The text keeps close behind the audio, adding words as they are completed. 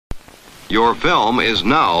Your film is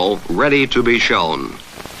now ready to be shown.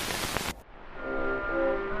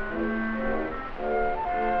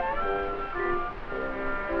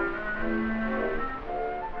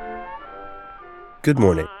 Good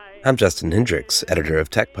morning. I'm Justin Hendricks, editor of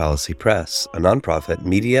Tech Policy Press, a nonprofit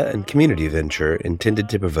media and community venture intended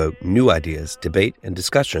to provoke new ideas, debate, and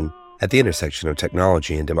discussion at the intersection of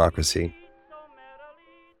technology and democracy.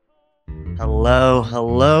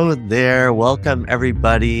 Hello there. Welcome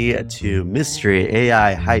everybody to Mystery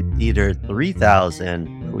AI Hype Theater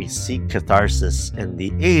 3000, where we seek catharsis in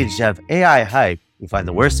the age of AI hype. We find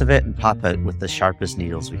the worst of it and pop it with the sharpest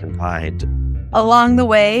needles we can find. Along the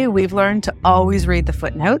way, we've learned to always read the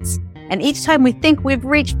footnotes. And each time we think we've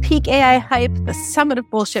reached peak AI hype, the summit of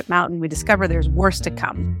Bullshit Mountain, we discover there's worse to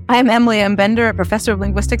come. I'm Emily M. Bender, a professor of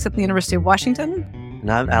linguistics at the University of Washington.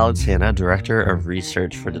 And I'm Alex Hanna, director of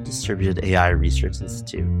research for the Distributed AI Research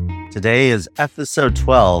Institute. Today is episode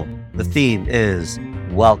 12. The theme is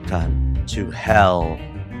Welcome to Hell.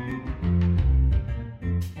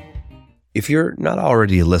 If you're not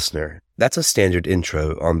already a listener, that's a standard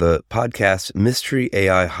intro on the podcast Mystery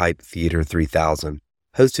AI Hype Theater 3000,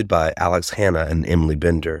 hosted by Alex Hanna and Emily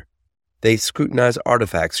Bender. They scrutinize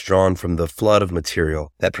artifacts drawn from the flood of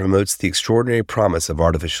material that promotes the extraordinary promise of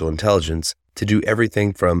artificial intelligence to do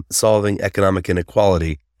everything from solving economic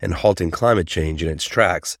inequality and halting climate change in its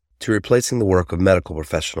tracks to replacing the work of medical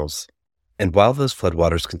professionals. And while those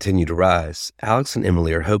floodwaters continue to rise, Alex and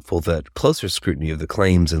Emily are hopeful that closer scrutiny of the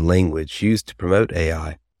claims and language used to promote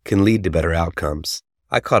AI can lead to better outcomes.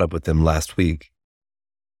 I caught up with them last week.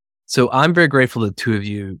 So I'm very grateful that the two of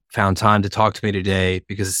you found time to talk to me today,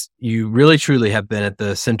 because you really truly have been at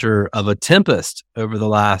the center of a tempest over the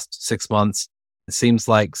last 6 months. It seems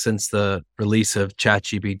like since the release of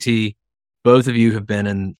ChatGPT, both of you have been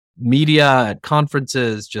in media, at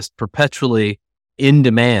conferences, just perpetually in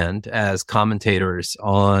demand as commentators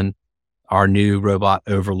on our new robot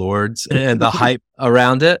overlords and the hype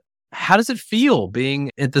around it. How does it feel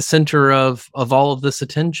being at the center of all of this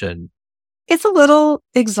attention? It's a little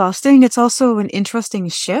exhausting. It's also an interesting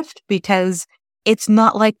shift because it's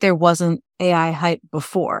not like there wasn't AI hype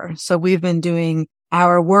before. So we've been doing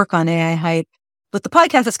our work on AI hype. With the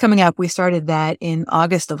podcast that's coming up, we started that in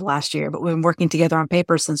August of last year, but we've been working together on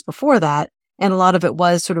papers since before that. And a lot of it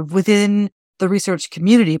was sort of within the research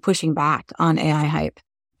community pushing back on AI hype.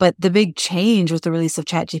 But the big change with the release of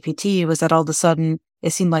ChatGPT was that all of a sudden it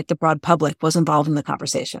seemed like the broad public was involved in the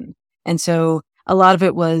conversation. And so a lot of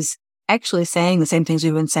it was actually saying the same things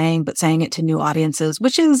we've been saying, but saying it to new audiences,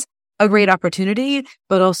 which is a great opportunity,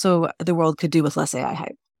 but also the world could do with less AI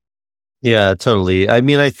hype. Yeah, totally. I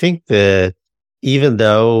mean, I think that even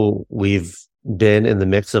though we've been in the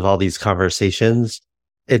mix of all these conversations,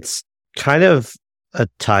 it's kind of a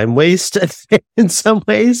time waste in some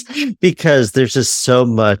ways, because there's just so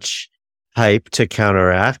much hype to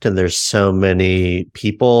counteract, and there's so many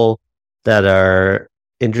people that are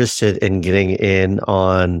interested in getting in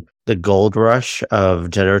on the gold rush of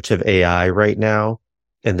generative AI right now,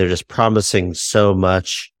 and they're just promising so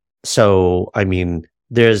much. So, I mean,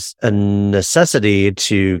 there's a necessity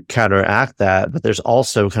to counteract that, but there's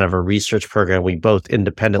also kind of a research program we both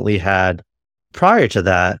independently had prior to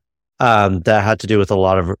that, that had to do with a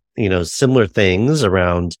lot of, similar things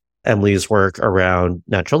around Emily's work around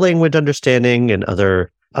natural language understanding and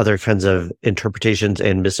other kinds of interpretations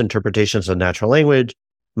and misinterpretations of natural language.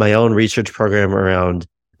 My own research program around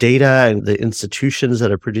data and the institutions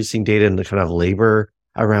that are producing data and the kind of labor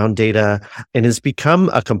around data, and it's become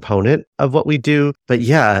a component of what we do. But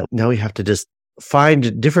yeah, now we have to just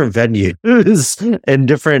find different venues and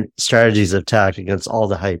different strategies of attack against all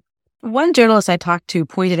the hype. One journalist I talked to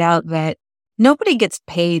pointed out that nobody gets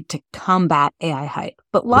paid to combat AI hype,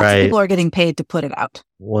 but lots of people are getting paid to put it out.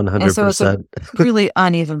 100%. And so it's a really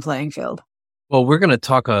uneven playing field. Well, we're going to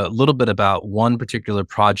talk a little bit about one particular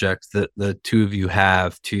project that the two of you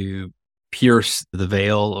have to pierce the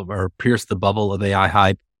veil or pierce the bubble of AI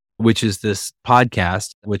hype, which is this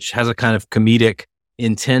podcast, which has a kind of comedic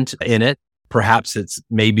intent in it. Perhaps it's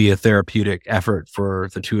maybe a therapeutic effort for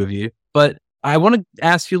the two of you. But I want to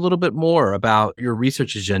ask you a little bit more about your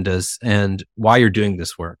research agendas and why you're doing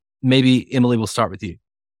this work. Maybe, Emily, we'll start with you.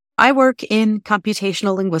 I work in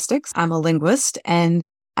computational linguistics. I'm a linguist, and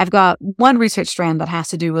I've got one research strand that has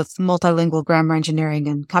to do with multilingual grammar engineering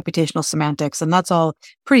and computational semantics, and that's all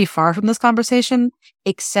pretty far from this conversation,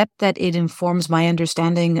 except that it informs my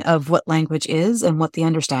understanding of what language is and what the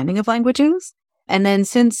understanding of language is. And then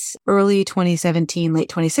since early 2017, late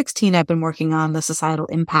 2016, I've been working on the societal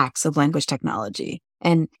impacts of language technology.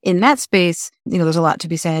 And in that space, there's a lot to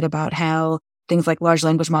be said about how things like large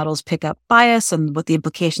language models pick up bias and what the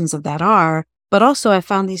implications of that are. But also I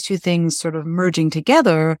found these two things sort of merging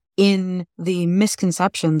together in the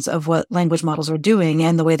misconceptions of what language models are doing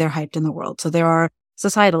and the way they're hyped in the world. So there are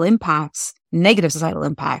societal impacts, negative societal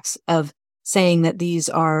impacts of saying that these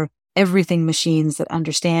are everything machines that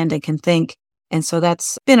understand and can think. And so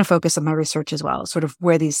that's been a focus of my research as well, sort of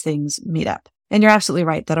where these things meet up. And you're absolutely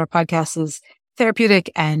right that our podcast is therapeutic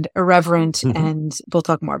and irreverent, and we'll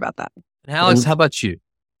talk more about that. Alex, how about you?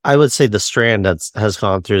 I would say the strand has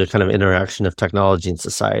gone through the kind of interaction of technology and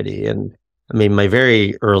society. And I mean, my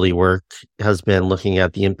very early work has been looking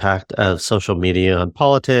at the impact of social media on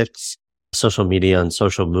politics, social media on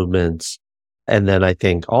social movements. And then I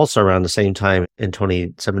think also around the same time in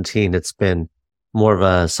 2017, it's been more of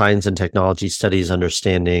a science and technology studies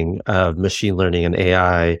understanding of machine learning and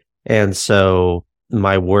AI. And so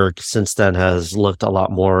my work since then has looked a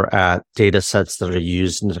lot more at data sets that are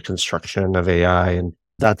used in the construction of AI. And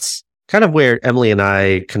that's kind of where Emily and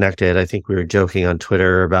I connected. I think we were joking on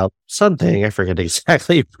Twitter about something. I forget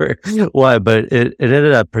exactly what, but it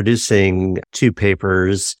ended up producing two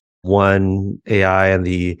papers, one AI and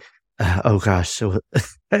the,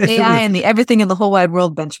 AI and the Everything in the Whole Wide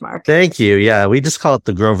World benchmark. Thank you. Yeah, we just call it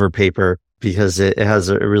the Grover paper because it has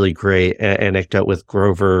a really great anecdote with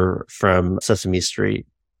Grover from Sesame Street,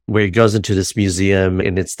 where he goes into this museum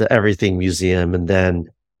and it's the Everything Museum. And then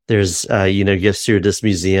there's, gets through this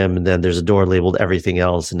museum and then there's a door labeled Everything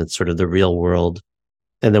Else and it's sort of the real world.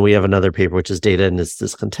 And then we have another paper, which is data and it's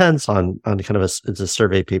discontents on kind of it's a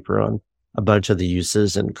survey paper on a bunch of the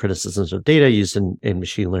uses and criticisms of data used in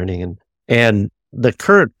machine learning. And the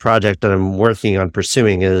current project that I'm working on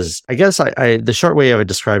pursuing is, I guess the short way of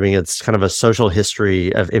describing it's kind of a social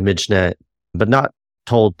history of ImageNet, but not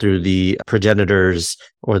told through the progenitors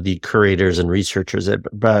or the curators and researchers,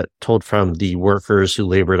 but told from the workers who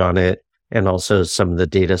labored on it and also some of the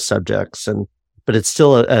data subjects. But it's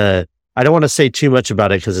still I don't want to say too much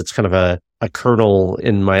about it because it's kind of a kernel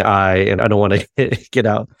in my eye and I don't want to get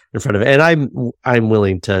out in front of it. And I'm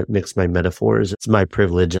willing to mix my metaphors. It's my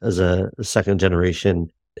privilege as a second generation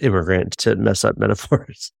immigrant to mess up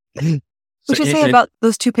metaphors. We should say about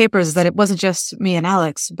those two papers is that it wasn't just me and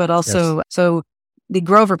Alex, but also, yes. So the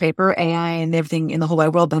Grover paper, AI and Everything in the Whole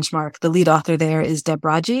Wide World benchmark, the lead author there is Deb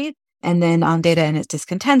Raji. And then on Data and its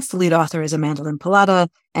Discontents, the lead author is Amanda Lynn Pallotta,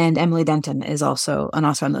 and Emily Denton is also an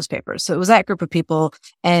author on those papers. So it was that group of people.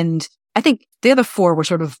 And I think the other four were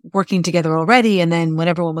sort of working together already. And then when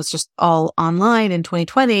everyone was just all online in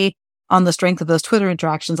 2020, on the strength of those Twitter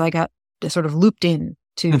interactions, I got sort of looped in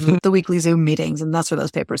to the weekly Zoom meetings. And that's where those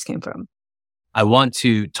papers came from. I want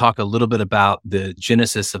to talk a little bit about the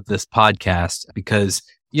genesis of this podcast because,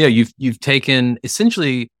 you've taken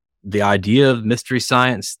essentially the idea of Mystery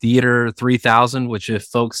Science Theater 3000, which if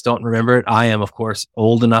folks don't remember it, I am, of course,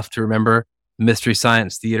 old enough to remember Mystery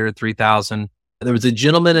Science Theater 3000. There was a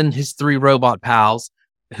gentleman and his three robot pals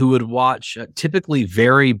who would watch typically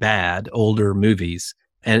very bad older movies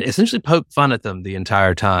and essentially poke fun at them the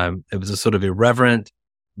entire time. It was a sort of irreverent,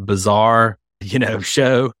 bizarre,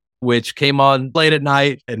 show, which came on late at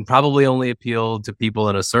night and probably only appealed to people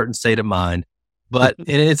in a certain state of mind, but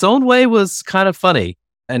in its own way was kind of funny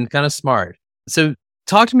and kind of smart. So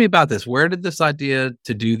talk to me about this. Where did this idea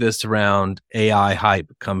to do this around AI hype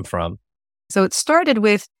come from? So it started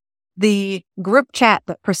with the group chat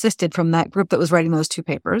that persisted from that group that was writing those two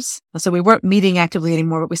papers. So we weren't meeting actively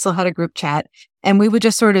anymore, but we still had a group chat and we would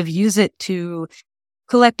just sort of use it to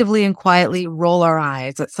collectively and quietly roll our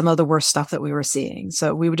eyes at some of the worst stuff that we were seeing.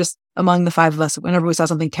 So we would just, among the five of us, whenever we saw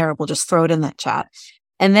something terrible, just throw it in that chat.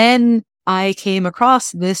 And then I came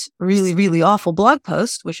across this really, really awful blog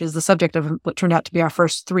post, which is the subject of what turned out to be our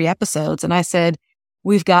first 3 episodes. And I said,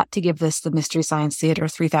 we've got to give this the Mystery Science Theater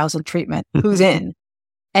 3000 treatment. Who's in?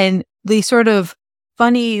 And the sort of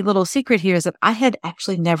funny little secret here is that I had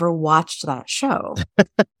actually never watched that show.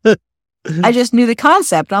 I just knew the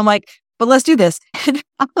concept. I'm like, but let's do this. And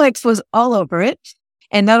Alex was all over it.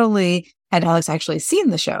 And not only had Alex actually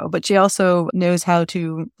seen the show, but she also knows how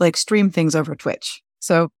to stream things over Twitch.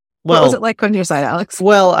 So what was it like on your side, Alex?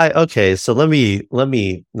 Well, so let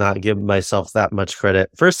me not give myself that much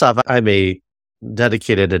credit. First off, I'm a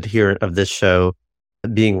dedicated adherent of this show,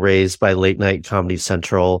 being raised by Late Night Comedy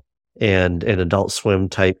Central and Adult Swim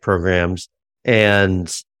type programs,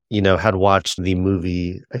 and had watched the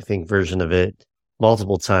movie, I think, version of it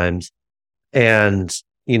multiple times. And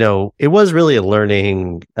it was really a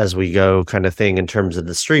learning as we go kind of thing in terms of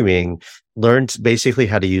the streaming. Learned basically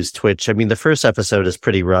how to use Twitch. I mean, the first episode is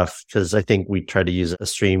pretty rough because I think we tried to use a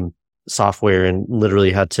stream software and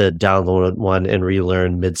literally had to download one and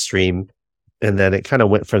relearn midstream. And then it kind of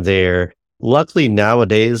went from there. luckily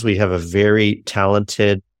nowadays we have a very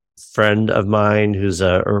talented friend of mine who's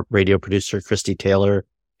a radio producer, Christy Taylor,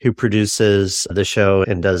 who produces the show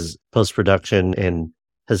and does post-production and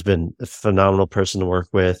has been a phenomenal person to work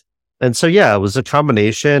with. And so, yeah, it was a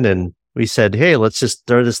combination. And we said, hey, let's just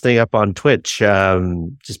throw this thing up on Twitch,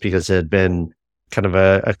 just because it had been kind of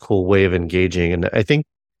a cool way of engaging. And I think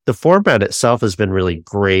the format itself has been really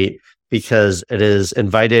great because it has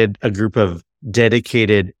invited a group of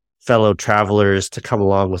dedicated fellow travelers to come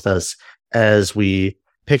along with us as we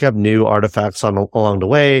pick up new artifacts along the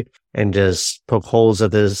way and just poke holes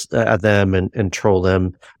at them and troll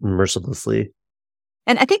them mercilessly.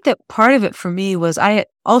 And I think that part of it for me was I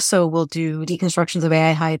also will do deconstructions of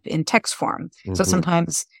AI hype in text form. Mm-hmm. So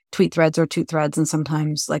sometimes tweet threads or toot threads and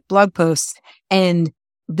sometimes like blog posts. And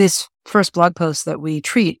this first blog post that we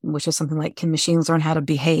treat, which is something like, can machines learn how to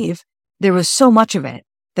behave? There was so much of it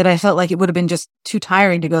that I felt like it would have been just too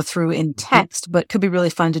tiring to go through in text, but could be really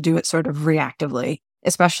fun to do it sort of reactively,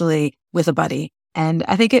 especially with a buddy. And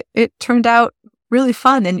I think it turned out really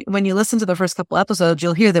fun. And when you listen to the first couple episodes,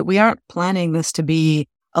 you'll hear that we aren't planning this to be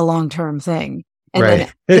a long-term thing. And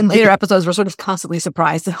right. then in later episodes, we're sort of constantly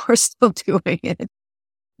surprised that we're still doing it.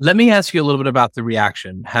 Let me ask you a little bit about the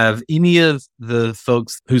reaction. Have any of the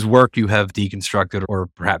folks whose work you have deconstructed, or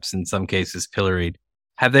perhaps in some cases pilloried,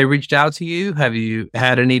 have they reached out to you? Have you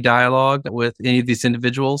had any dialogue with any of these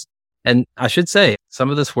individuals? And I should say, some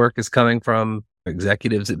of this work is coming from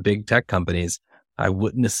executives at big tech companies. I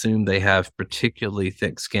wouldn't assume they have particularly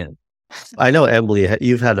thick skin. I know, Emily,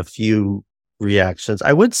 you've had a few reactions.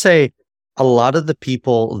 I would say a lot of the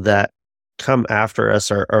people that come after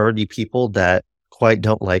us are already people that quite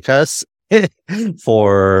don't like us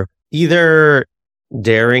for either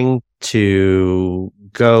daring to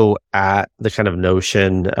go at the kind of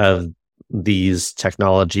notion of these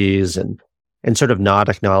technologies and sort of not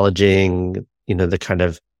acknowledging, the kind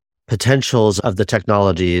of potentials of the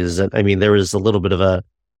technologies. And I mean, there was a little bit of a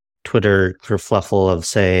Twitter kerfluffle of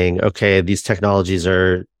saying, okay, these technologies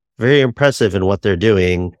are very impressive in what they're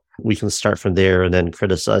doing. We can start from there and then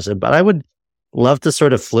criticize it. But I would love to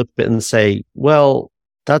sort of flip it and say, well,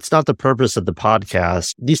 that's not the purpose of the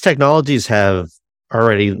podcast. These technologies have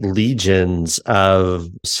already legions of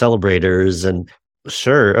celebrators, and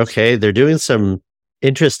sure, okay, they're doing some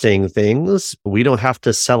interesting things. We don't have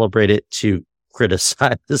to celebrate it to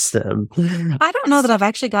criticize them. I don't know that I've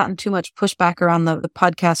actually gotten too much pushback around the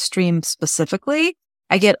podcast stream specifically.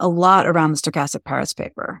 I get a lot around the stochastic Paris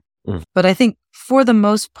paper. But I think for the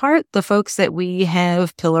most part, the folks that we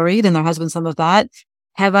have pilloried, and there has been some of that,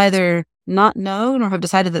 have either not known or have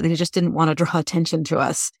decided that they just didn't want to draw attention to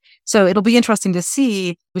us. So it'll be interesting to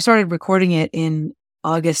see. We started recording it in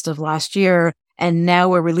August of last year, and now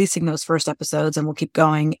we're releasing those first episodes, and we'll keep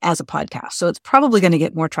going as a podcast. So it's probably going to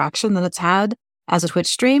get more traction than it's had as a Twitch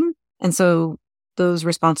stream. And so those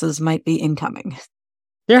responses might be incoming.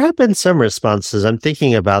 There have been some responses. I'm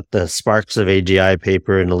thinking about the Sparks of AGI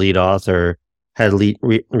paper, and the lead author had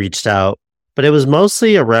reached out, but it was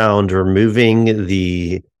mostly around removing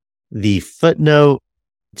the footnote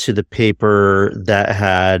to the paper that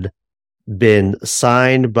had been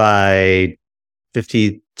signed by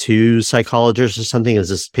 52 psychologists or something. It was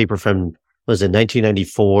this paper from, was it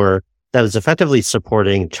 1994, that was effectively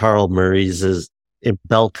supporting Charles Murray's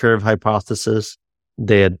bell curve hypothesis.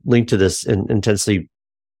 They had linked to this intensely,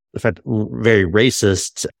 very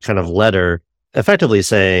racist kind of letter, effectively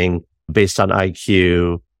saying, based on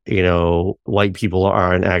IQ, white people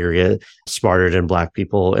are in aggregate smarter than black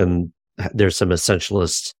people. And there's some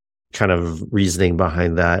essentialist kind of reasoning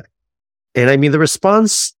behind that. And I mean, the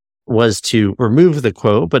response was to remove the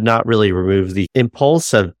quote, but not really remove the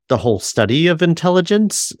impulse of the whole study of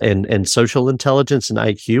intelligence and social intelligence and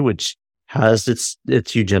IQ, which has its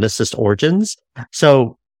eugenicist origins.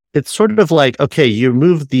 So it's sort of like, okay, you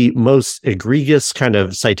remove the most egregious kind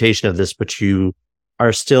of citation of this, but you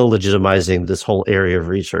are still legitimizing this whole area of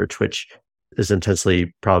research, which is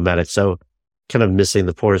intensely problematic. So kind of missing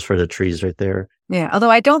the forest for the trees right there. Yeah, although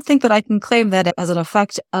I don't think that I can claim that as an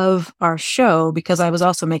effect of our show, because I was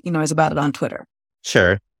also making noise about it on Twitter.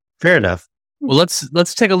 Sure. Fair enough. Well,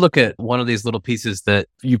 let's take a look at one of these little pieces that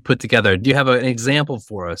you put together. Do you have an example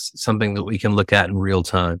for us, something that we can look at in real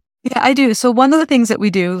time? Yeah, I do. So one of the things that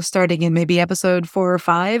we do starting in maybe episode 4 or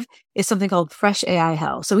 5 is something called Fresh AI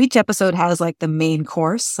Hell. So each episode has like the main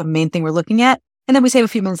course, the main thing we're looking at. And then we save a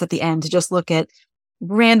few minutes at the end to just look at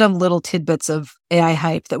random little tidbits of AI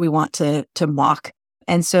hype that we want to mock.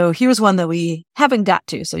 And so here's one that we haven't got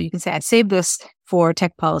to. So you can say I saved this for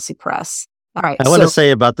Tech Policy Press. All right. I want to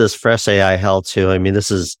say about this Fresh AI Hell too. I mean,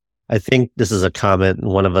 I think this is a comment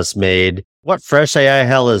one of us made. what fresh AI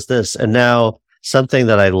hell is this? And now something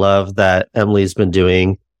that I love that Emily's been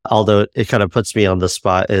doing, although it kind of puts me on the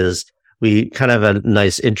spot, is we kind of have a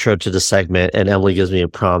nice intro to the segment and Emily gives me a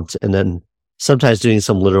prompt and then sometimes doing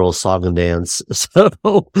some literal song and dance. So,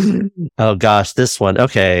 oh gosh, this one.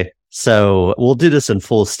 Okay. So we'll do this in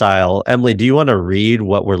full style. Emily, do you want to read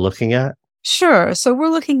what we're looking at? Sure. So we're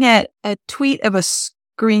looking at a tweet of a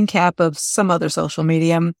screen cap of some other social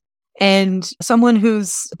medium, and someone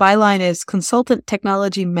whose byline is consultant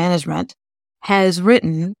technology management has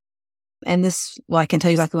written, and this, well, I can tell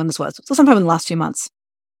you exactly when this was. So sometime in the last few months.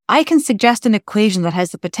 I can suggest an equation that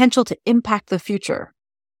has the potential to impact the future.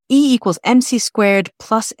 E equals MC squared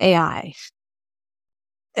plus AI.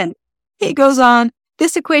 And it goes on.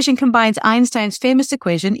 This equation combines Einstein's famous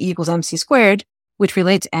equation, E equals MC squared, which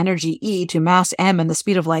relates energy E to mass m and the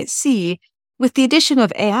speed of light c, with the addition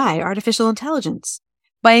of AI, artificial intelligence.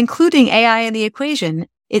 By including AI in the equation,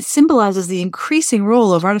 it symbolizes the increasing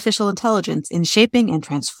role of artificial intelligence in shaping and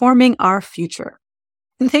transforming our future.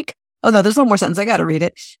 And think, oh no, there's one more sentence. I gotta read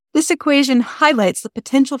it. This equation highlights the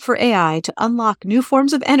potential for AI to unlock new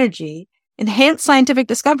forms of energy, enhance scientific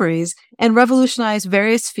discoveries, and revolutionize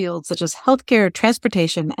various fields such as healthcare,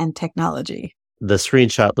 transportation, and technology. The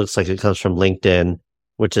screenshot looks like it comes from LinkedIn,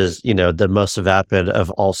 which is, the most vapid of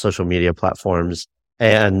all social media platforms.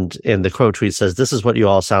 And in the quote tweet says, "This is what you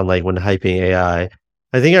all sound like when hyping AI."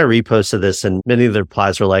 I think I reposted this and many of the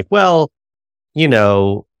replies were like, well,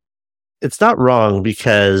 it's not wrong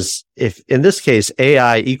because if in this case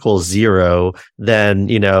AI equals 0, then,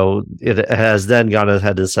 it has then gone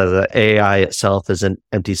ahead and said that AI itself is an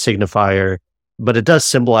empty signifier, but it does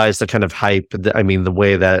symbolize the kind of hype. The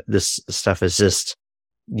way that this stuff is just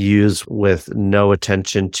used with no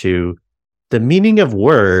attention to the meaning of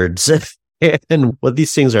words and what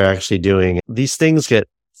these things are actually doing. These things get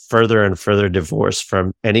further and further divorced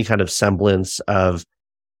from any kind of semblance of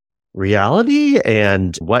reality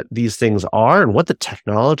and what these things are and what the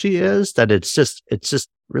technology is, that it's just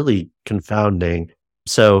really confounding.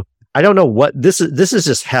 So I don't know what this is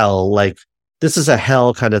just hell. Like, this is a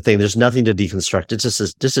hell kind of thing. There's nothing to deconstruct.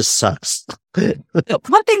 This just sucks.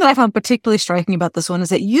 One thing that I found particularly striking about this one is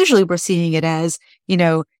that usually we're seeing it as,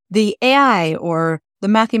 the AI or the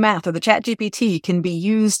Math or the Chat GPT can be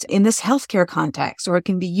used in this healthcare context, or it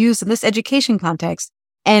can be used in this education context.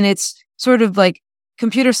 And it's sort of like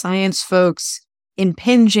computer science folks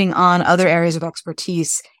impinging on other areas of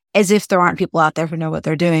expertise as if there aren't people out there who know what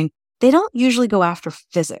they're doing. They don't usually go after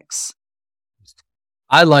physics.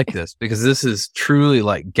 I like this because this is truly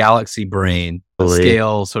like galaxy brain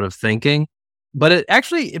scale sort of thinking. But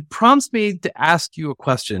it prompts me to ask you a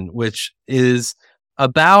question, which is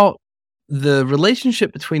about the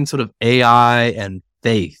relationship between sort of AI and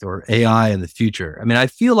faith, or AI and the future. I mean, I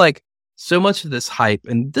feel like so much of this hype,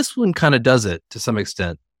 and this one kind of does it to some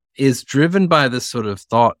extent, is driven by this sort of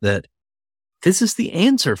thought that this is the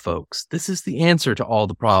answer, folks. This is the answer to all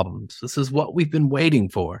the problems. This is what we've been waiting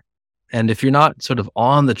for. And if you're not sort of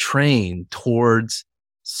on the train towards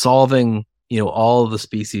solving, all of the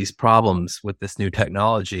species' problems with this new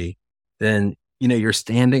technology, then, you're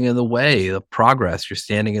standing in the way of progress. You're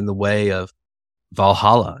standing in the way of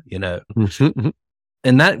Valhalla, And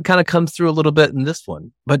that kind of comes through a little bit in this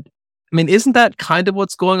one. But I mean, isn't that kind of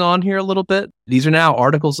what's going on here a little bit? These are now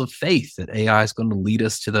articles of faith that AI is going to lead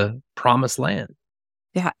us to the promised land.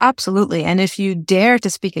 Yeah, absolutely. And if you dare to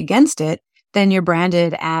speak against it, then you're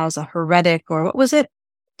branded as a heretic, or what was it?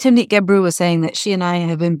 Timnit Gebru was saying that she and I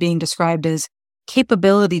have been being described as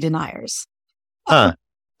capability deniers. Huh.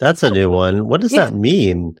 That's a new one. What does that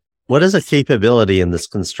mean? What is a capability in this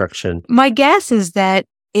construction? My guess is that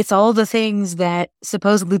it's all the things that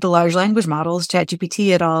supposedly the large language models, ChatGPT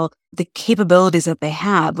et al., the capabilities that they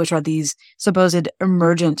have, which are these supposed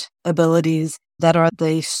emergent abilities that are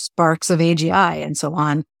the sparks of AGI and so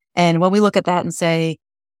on. And when we look at that and say,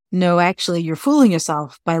 no, actually, you're fooling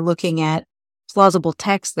yourself by looking at plausible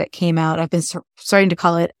text that came out. I've been starting to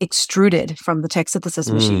call it extruded from the text synthesis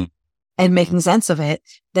machine and making sense of it.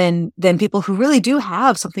 Then people who really do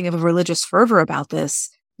have something of a religious fervor about this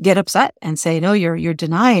get upset and say, no, you're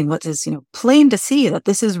denying what is, plain to see that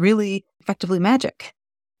this is really effectively magic.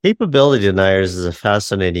 Capability deniers is a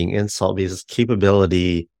fascinating insult because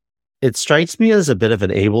capability, it strikes me as a bit of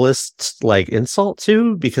an ableist insult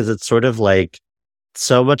too, because it's sort of like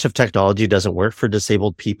so much of technology doesn't work for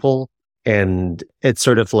disabled people. And it's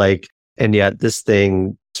sort of like, and yet this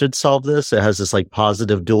thing should solve this. It has this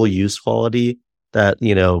positive dual use quality that,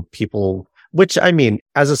 people, which I mean,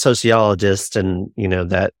 as a sociologist and,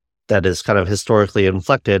 that is kind of historically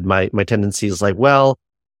inflected, my tendency is well,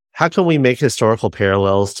 how can we make historical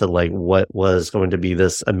parallels to like what was going to be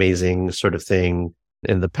this amazing sort of thing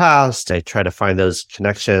in the past? I try to find those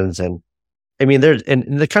connections. And I mean,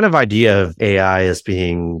 and the kind of idea of AI as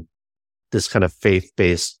being this kind of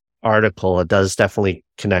faith-based article, it does definitely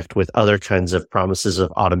connect with other kinds of promises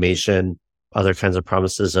of automation, other kinds of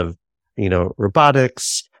promises of,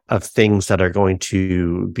 robotics, of things that are going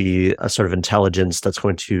to be a sort of intelligence that's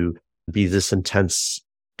going to be this intense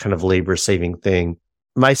kind of labor-saving thing.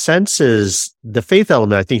 My sense is the faith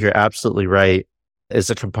element, I think you're absolutely right, is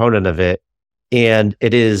a component of it. And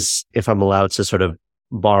it is, if I'm allowed to sort of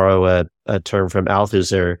borrow a term from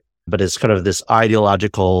Althusser, but it's kind of this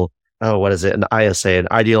ideological, an ISA, an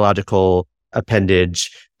ideological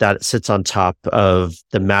appendage that sits on top of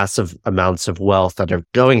the massive amounts of wealth that are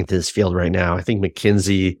going into this field right now. I think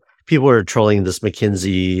McKinsey, people are trolling this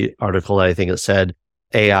McKinsey article. I think it said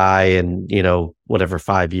AI in,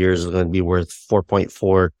 5 years is going to be worth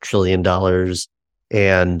 $4.4 trillion.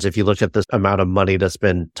 And if you look at the amount of money that's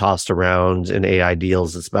been tossed around in AI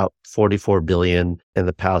deals, it's about 44 billion in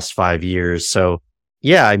the past 5 years. So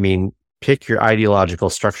yeah, I mean, pick your ideological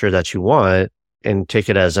structure that you want and take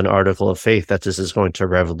it as an article of faith that this is going to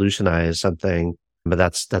revolutionize something. But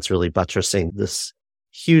that's really buttressing this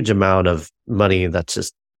huge amount of money that's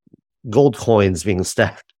just gold coins being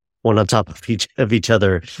stacked one on top of each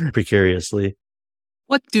other precariously.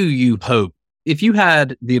 What do you hope if you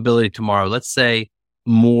had the ability tomorrow, let's say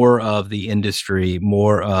more of the industry,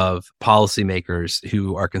 more of policymakers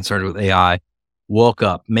who are concerned with AI woke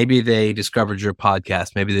up, maybe they discovered your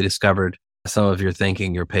podcast, maybe they discovered some of your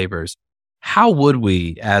thinking, your papers. How would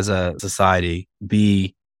we as a society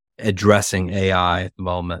be addressing AI at the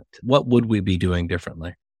moment? What would we be doing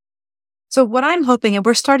differently? So what I'm hoping, and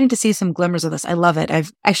we're starting to see some glimmers of this. I love it.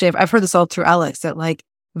 I've heard this all through Alex, that like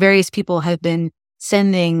various people have been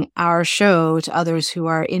sending our show to others who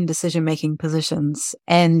are in decision-making positions.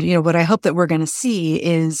 And, what I hope that we're going to see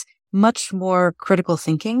is much more critical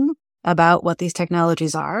thinking about what these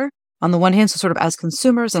technologies are. On the one hand, so sort of as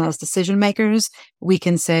consumers and as decision makers, we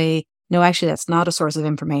can say, no, actually, that's not a source of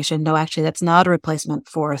information. No, actually, that's not a replacement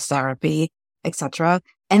for therapy, etc.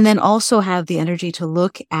 And then also have the energy to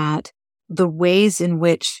look at the ways in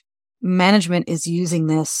which management is using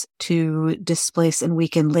this to displace and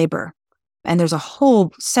weaken labor. And there's a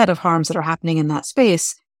whole set of harms that are happening in that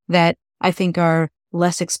space that I think are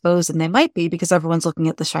less exposed than they might be because everyone's looking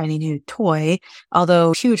at the shiny new toy.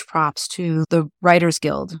 Although huge props to the Writers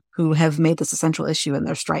Guild who have made this a central issue in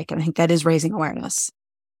their strike. And I think that is raising awareness.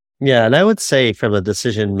 Yeah. And I would say from a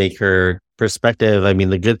decision maker perspective, I mean,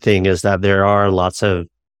 the good thing is that there are lots of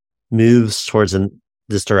moves towards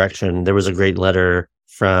this direction. There was a great letter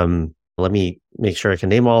from, let me make sure I can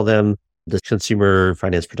name all of them, the Consumer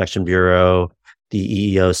Finance Protection Bureau,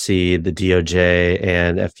 the EEOC, the DOJ,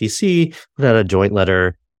 and FTC put out a joint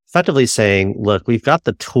letter effectively saying, look, we've got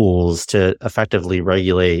the tools to effectively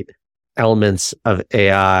regulate elements of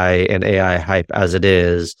AI and AI hype as it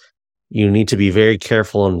is. You need to be very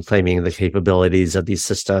careful in claiming the capabilities of these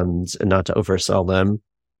systems and not to oversell them.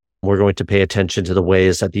 We're going to pay attention to the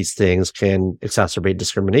ways that these things can exacerbate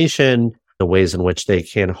discrimination, the ways in which they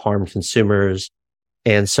can harm consumers.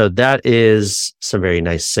 And so that is some very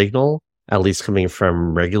nice signal, at least coming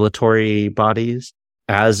from regulatory bodies.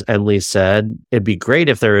 As Emily said, it'd be great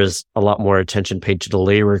if there is a lot more attention paid to the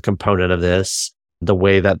labor component of this, the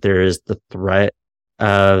way that there is the threat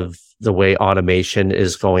of the way automation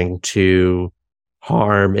is going to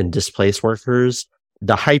harm and displace workers.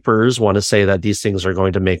 The hypers want to say that these things are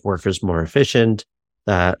going to make workers more efficient,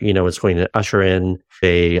 that, it's going to usher in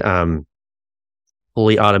a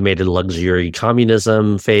fully automated luxury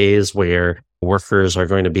communism phase where workers are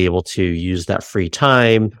going to be able to use that free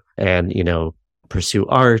time and, pursue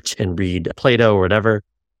art and read Plato or whatever.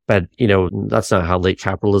 But, that's not how late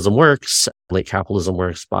capitalism works. Late capitalism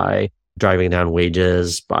works by driving down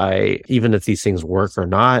wages, by, even if these things work or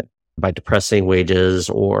not, by depressing wages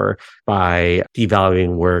or by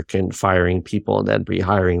devaluing work and firing people and then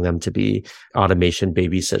rehiring them to be automation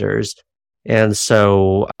babysitters. And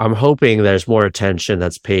so I'm hoping there's more attention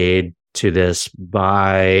that's paid to this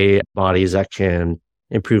by bodies that can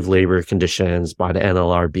improve labor conditions, by the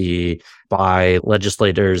NLRB, by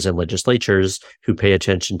legislators and legislatures who pay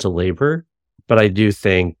attention to labor. But I do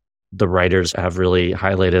think the writers have really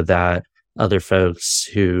highlighted that. Other folks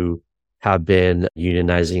who have been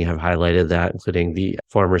unionizing have highlighted that, including the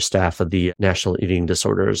former staff of the National Eating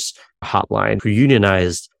Disorders Hotline, who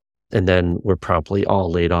unionized and then were promptly all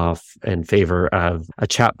laid off in favor of a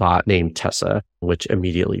chatbot named Tessa, which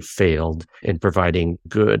immediately failed in providing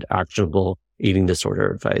good, actionable eating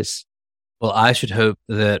disorder advice. Well, I should hope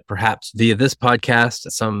that perhaps via this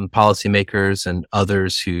podcast, some policymakers and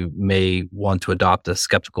others who may want to adopt a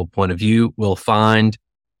skeptical point of view will find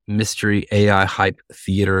Mystery AI Hype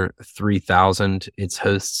Theater 3000. Its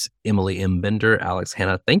hosts, Emily M. Bender, Alex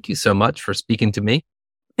Hanna. Thank you so much for speaking to me.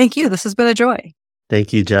 Thank you. This has been a joy.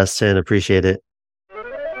 Thank you, Justin. Appreciate it.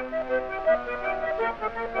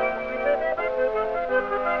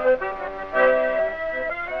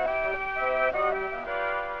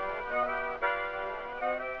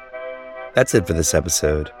 That's it for this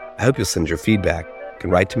episode. I hope you'll send your feedback. You can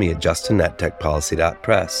write to me at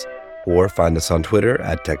justin@techpolicy.press or find us on Twitter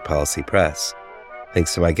 @techpolicypress.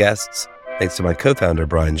 Thanks to my guests, thanks to my co-founder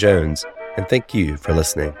Brian Jones, and thank you for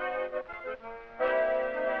listening.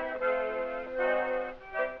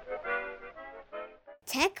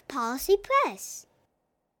 Tech Policy Press.